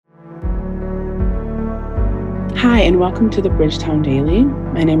Hi, and welcome to the Bridgetown Daily.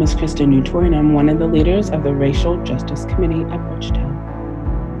 My name is Krista Newtor, and I'm one of the leaders of the Racial Justice Committee at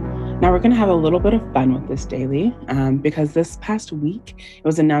Bridgetown. Now, we're going to have a little bit of fun with this daily because this past week, it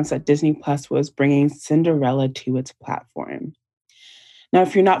was announced that Disney Plus was bringing Cinderella to its platform. Now,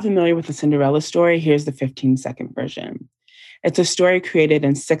 if you're not familiar with the Cinderella story, here's the 15-second version. It's a story created in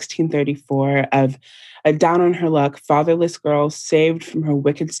 1634 of a down-on-her-luck, fatherless girl saved from her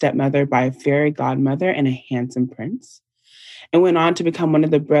wicked stepmother by a fairy godmother and a handsome prince, and went on to become one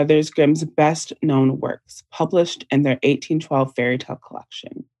of the Brothers Grimm's best-known works, published in their 1812 fairy tale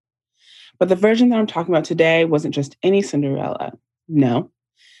collection. But the version that I'm talking about today wasn't just any Cinderella. No.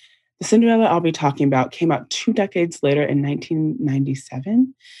 The Cinderella I'll be talking about came out 2 decades later in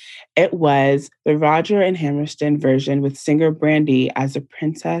 1997. It was the Roger and Hammerstein version with singer Brandy as a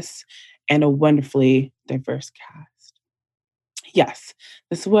princess and a wonderfully diverse cast. Yes,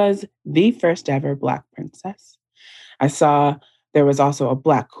 this was the first ever Black princess. I saw there was also a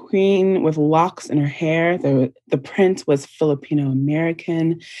Black queen with locks in her hair. The prince was Filipino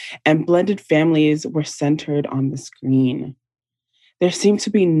American, and blended families were centered on the screen. There seemed to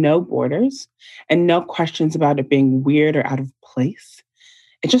be no borders and no questions about it being weird or out of place.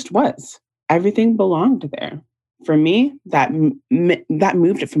 It just was. Everything belonged there. For me, that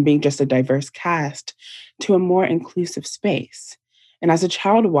moved it from being just a diverse cast to a more inclusive space. And as a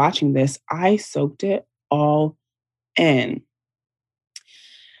child watching this, I soaked it all in.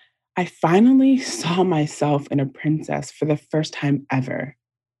 I finally saw myself in a princess for the first time ever.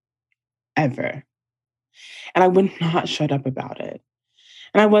 Ever. And I would not shut up about it.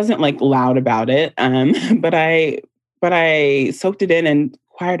 And I wasn't like loud about it, but I soaked it in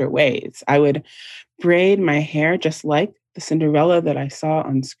quieter ways. I would braid my hair just like the Cinderella that I saw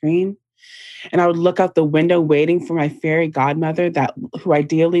on screen. And I would look out the window waiting for my fairy godmother who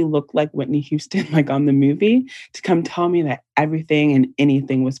ideally looked like Whitney Houston, like on the movie, to come tell me that everything and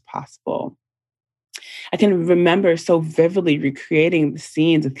anything was possible. I can remember so vividly recreating the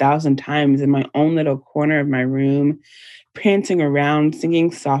scenes 1,000 times in my own little corner of my room, prancing around,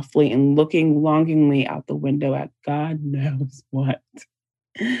 singing softly, and looking longingly out the window at God knows what.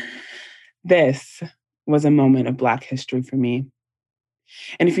 This was a moment of Black history for me.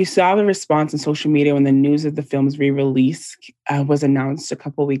 And if you saw the response on social media when the news of the film's re-release was announced a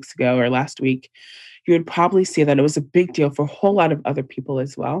couple weeks ago or last week, you would probably see that it was a big deal for a whole lot of other people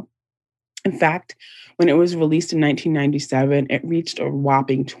as well. In fact, when it was released in 1997, it reached a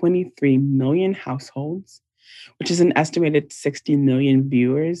whopping 23 million households, which is an estimated 60 million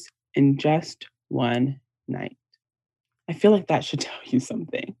viewers in just one night. I feel like that should tell you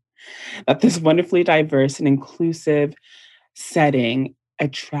something, that this wonderfully diverse and inclusive setting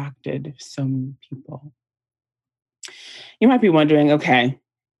attracted so many people. You might be wondering, okay,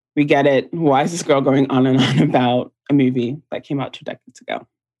 we get it. Why is this girl going on and on about a movie that came out 2 decades ago?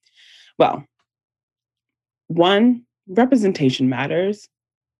 Well, one, representation matters.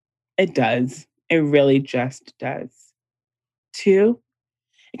 It does. It really just does. Two,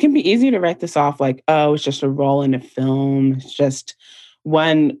 it can be easy to write this off like, oh, it's just a role in a film. It's just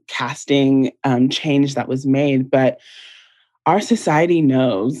one casting change that was made. But our society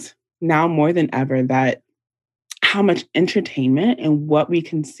knows now more than ever that how much entertainment and what we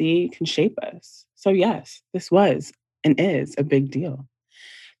can see can shape us. So yes, this was and is a big deal.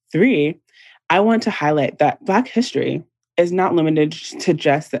 Three, I want to highlight that Black history is not limited to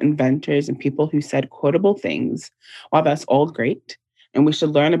just the inventors and people who said quotable things. While that's all great, and we should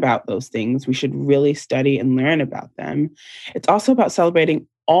learn about those things, we should really study and learn about them. It's also about celebrating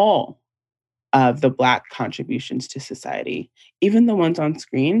all of the Black contributions to society, even the ones on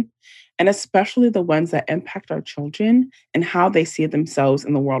screen, and especially the ones that impact our children and how they see themselves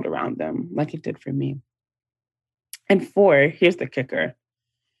in the world around them, like it did for me. And four, here's the kicker.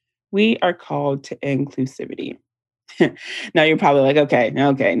 We are called to inclusivity. Now you're probably like, okay,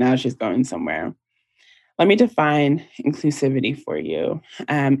 now she's going somewhere. Let me define inclusivity for you.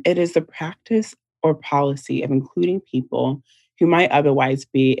 It is the practice or policy of including people who might otherwise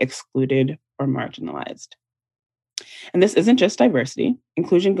be excluded or marginalized. And this isn't just diversity.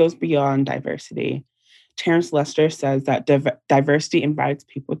 Inclusion goes beyond diversity. Terence Lester says that diversity invites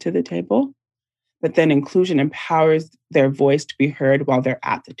people to the table, but then inclusion empowers their voice to be heard while they're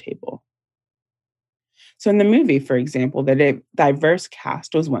at the table. So in the movie, for example, the diverse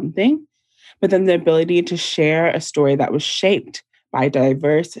cast was one thing, but then the ability to share a story that was shaped by a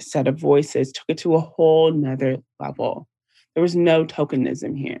diverse set of voices took it to a whole nother level. There was no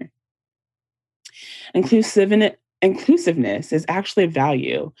tokenism here. Inclusiveness is actually a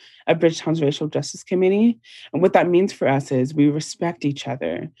value of Bridgetown's Racial Justice Committee. And what that means for us is we respect each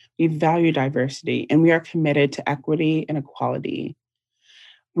other, we value diversity, and we are committed to equity and equality.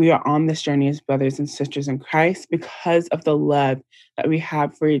 We are on this journey as brothers and sisters in Christ because of the love that we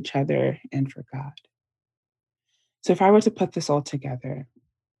have for each other and for God. So, if I were to put this all together,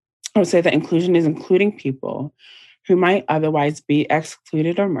 I would say that inclusion is including people who might otherwise be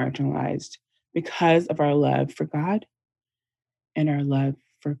excluded or marginalized because of our love for God and our love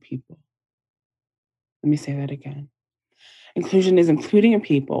for people. Let me say that again. Inclusion is including a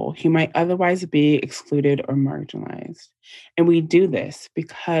people who might otherwise be excluded or marginalized. And we do this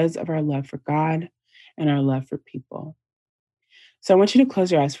because of our love for God and our love for people. So I want you to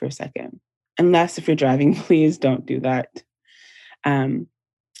close your eyes for a second. Unless if you're driving, please don't do that. Um,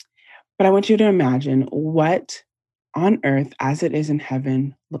 but I want you to imagine what on earth as it is in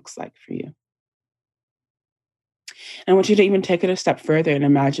heaven looks like for you. And I want you to even take it a step further and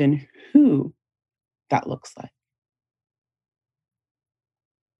imagine who that looks like.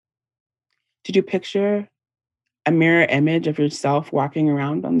 Did you picture a mirror image of yourself walking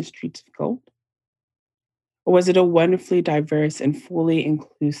around on the streets of gold? Or was it a wonderfully diverse and fully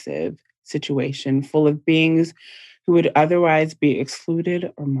inclusive situation full of beings who would otherwise be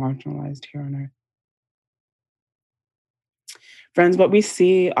excluded or marginalized here on earth? Friends, what we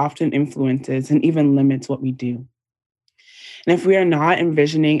see often influences and even limits what we do. And if we are not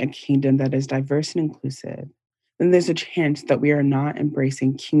envisioning a kingdom that is diverse and inclusive, then there's a chance that we are not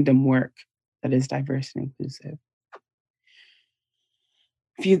embracing kingdom work that is diverse and inclusive.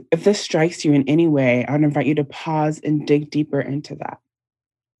 If this strikes you in any way, I would invite you to pause and dig deeper into that.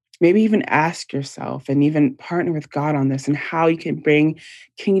 Maybe even ask yourself and even partner with God on this and how you can bring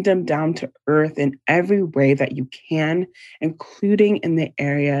kingdom down to earth in every way that you can, including in the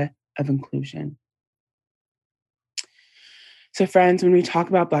area of inclusion. So, friends, when we talk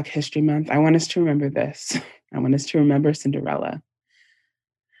about Black History Month, I want us to remember this. I want us to remember Cinderella.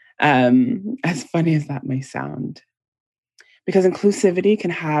 As funny as that may sound, because inclusivity can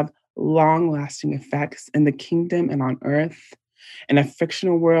have long lasting effects in the kingdom and on earth, in a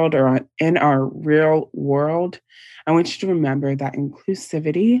fictional world or in our real world. I want you to remember that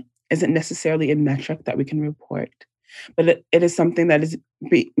inclusivity isn't necessarily a metric that we can report, but it is something that is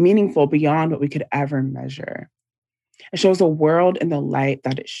meaningful beyond what we could ever measure. It shows a world in the light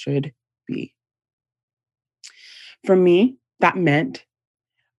that it should be. For me, that meant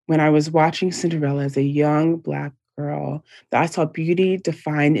when I was watching Cinderella as a young Black girl, that I saw beauty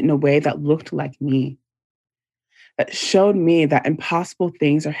defined in a way that looked like me, that showed me that impossible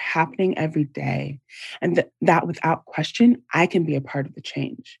things are happening every day, and that without question, I can be a part of the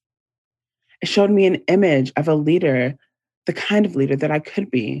change. It showed me an image of a leader, the kind of leader that I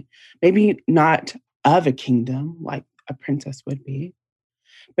could be, maybe not of a kingdom like a princess would be,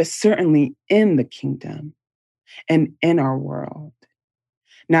 but certainly in the kingdom and in our world.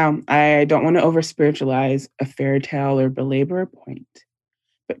 Now, I don't want to over spiritualize a fairy tale or belabor a point,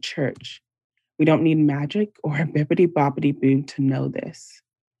 but church, we don't need magic or a bibbity bobbity boo to know this.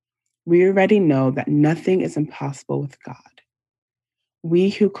 We already know that nothing is impossible with God. We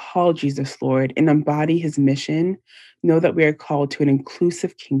who call Jesus Lord and embody his mission know that we are called to an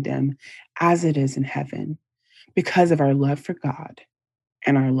inclusive kingdom as it is in heaven because of our love for God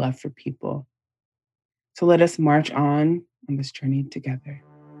and our love for people. So let us march on this journey together.